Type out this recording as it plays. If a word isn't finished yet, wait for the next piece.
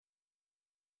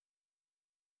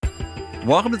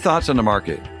Welcome to Thoughts on the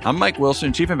Market. I'm Mike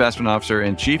Wilson, Chief Investment Officer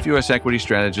and Chief U.S. Equity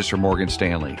Strategist for Morgan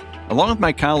Stanley. Along with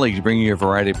my colleagues bringing you a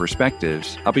variety of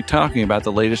perspectives, I'll be talking about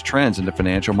the latest trends in the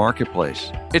financial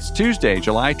marketplace. It's Tuesday,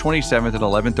 July 27th at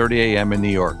 11:30 a.m. in New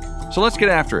York. So let's get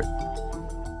after it.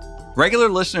 Regular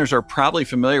listeners are probably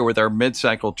familiar with our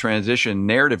mid-cycle transition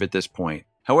narrative at this point.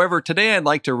 However, today I'd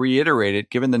like to reiterate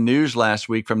it given the news last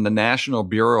week from the National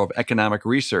Bureau of Economic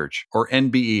Research, or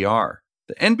NBER.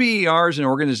 The NBER is an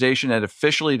organization that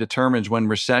officially determines when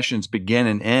recessions begin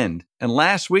and end. And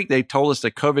last week, they told us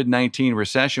the COVID-19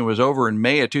 recession was over in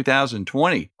May of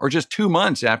 2020, or just 2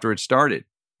 months after it started.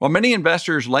 While many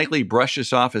investors likely brush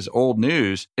this off as old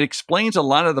news, it explains a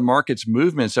lot of the market's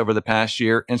movements over the past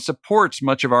year and supports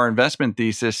much of our investment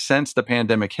thesis since the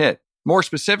pandemic hit. More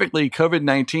specifically,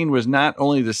 COVID-19 was not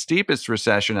only the steepest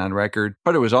recession on record,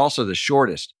 but it was also the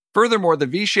shortest. Furthermore, the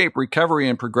V-shaped recovery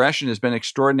and progression has been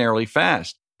extraordinarily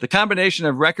fast. The combination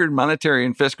of record monetary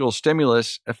and fiscal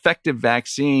stimulus, effective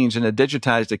vaccines, and a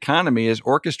digitized economy has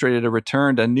orchestrated a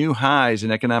return to new highs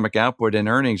in economic output and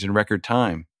earnings in record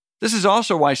time. This is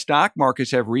also why stock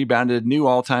markets have rebounded new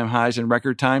all-time highs in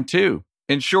record time, too.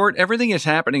 In short, everything is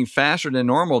happening faster than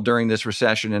normal during this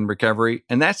recession and recovery,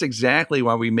 and that's exactly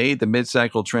why we made the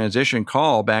mid-cycle transition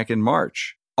call back in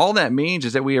March. All that means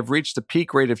is that we have reached the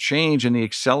peak rate of change in the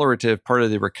accelerative part of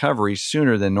the recovery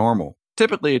sooner than normal.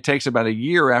 Typically, it takes about a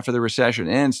year after the recession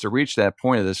ends to reach that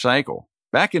point of the cycle.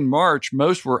 Back in March,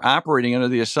 most were operating under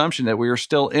the assumption that we were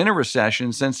still in a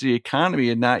recession since the economy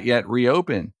had not yet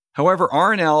reopened. However,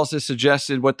 our analysis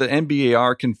suggested what the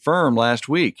NBER confirmed last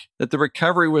week, that the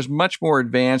recovery was much more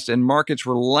advanced and markets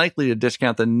were likely to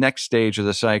discount the next stage of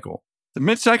the cycle. The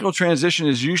mid-cycle transition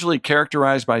is usually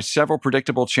characterized by several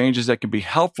predictable changes that can be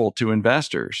helpful to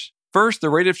investors. First, the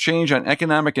rate of change on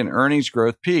economic and earnings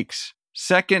growth peaks.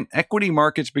 Second, equity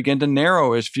markets begin to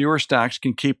narrow as fewer stocks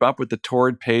can keep up with the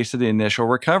torrid pace of the initial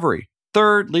recovery.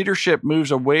 Third, leadership moves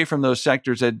away from those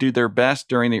sectors that do their best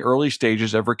during the early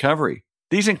stages of recovery.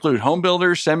 These include home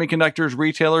builders, semiconductors,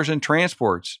 retailers, and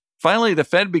transports. Finally, the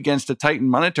Fed begins to tighten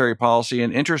monetary policy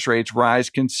and interest rates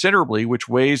rise considerably, which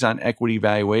weighs on equity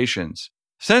valuations.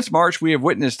 Since March, we have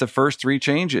witnessed the first three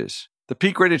changes. The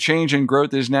peak rate of change in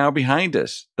growth is now behind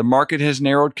us. The market has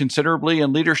narrowed considerably,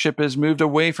 and leadership has moved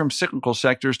away from cyclical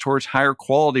sectors towards higher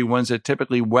quality ones that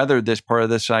typically weathered this part of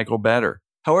the cycle better.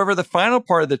 However, the final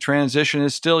part of the transition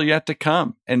is still yet to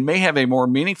come and may have a more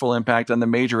meaningful impact on the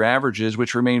major averages,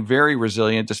 which remain very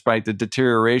resilient despite the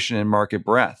deterioration in market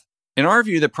breadth. In our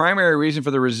view, the primary reason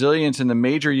for the resilience in the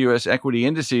major U.S. equity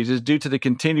indices is due to the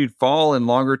continued fall in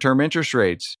longer-term interest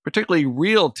rates, particularly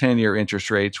real 10-year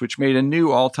interest rates, which made a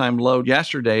new all-time low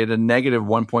yesterday at a negative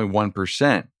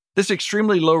 1.1%. This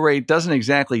extremely low rate doesn't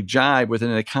exactly jibe with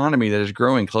an economy that is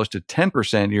growing close to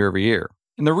 10% year over year.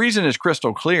 And the reason is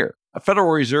crystal clear: a Federal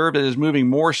Reserve that is moving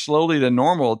more slowly than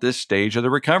normal at this stage of the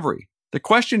recovery. The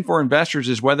question for investors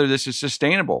is whether this is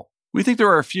sustainable. We think there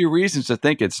are a few reasons to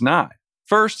think it's not.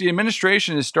 First, the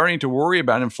administration is starting to worry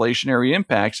about inflationary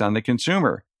impacts on the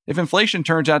consumer. If inflation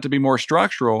turns out to be more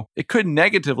structural, it could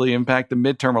negatively impact the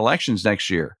midterm elections next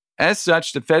year. As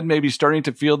such, the Fed may be starting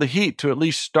to feel the heat to at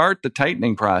least start the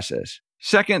tightening process.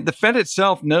 Second, the Fed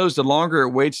itself knows the longer it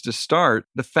waits to start,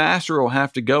 the faster it will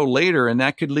have to go later, and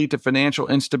that could lead to financial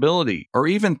instability or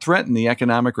even threaten the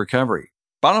economic recovery.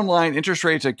 Bottom line, interest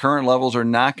rates at current levels are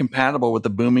not compatible with the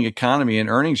booming economy and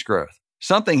earnings growth.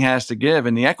 Something has to give,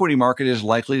 and the equity market is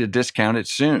likely to discount it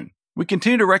soon. We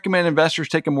continue to recommend investors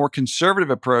take a more conservative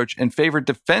approach and favor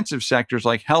defensive sectors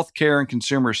like healthcare and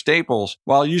consumer staples,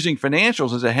 while using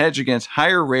financials as a hedge against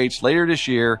higher rates later this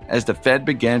year as the Fed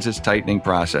begins its tightening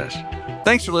process.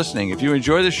 Thanks for listening. If you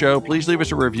enjoy the show, please leave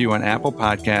us a review on Apple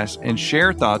Podcasts and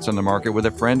share thoughts on the market with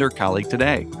a friend or colleague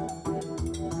today.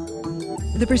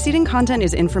 The preceding content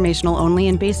is informational only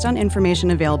and based on information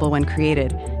available when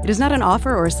created. It is not an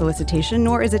offer or a solicitation,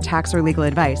 nor is it tax or legal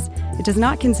advice. It does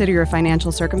not consider your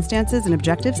financial circumstances and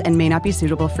objectives and may not be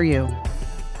suitable for you.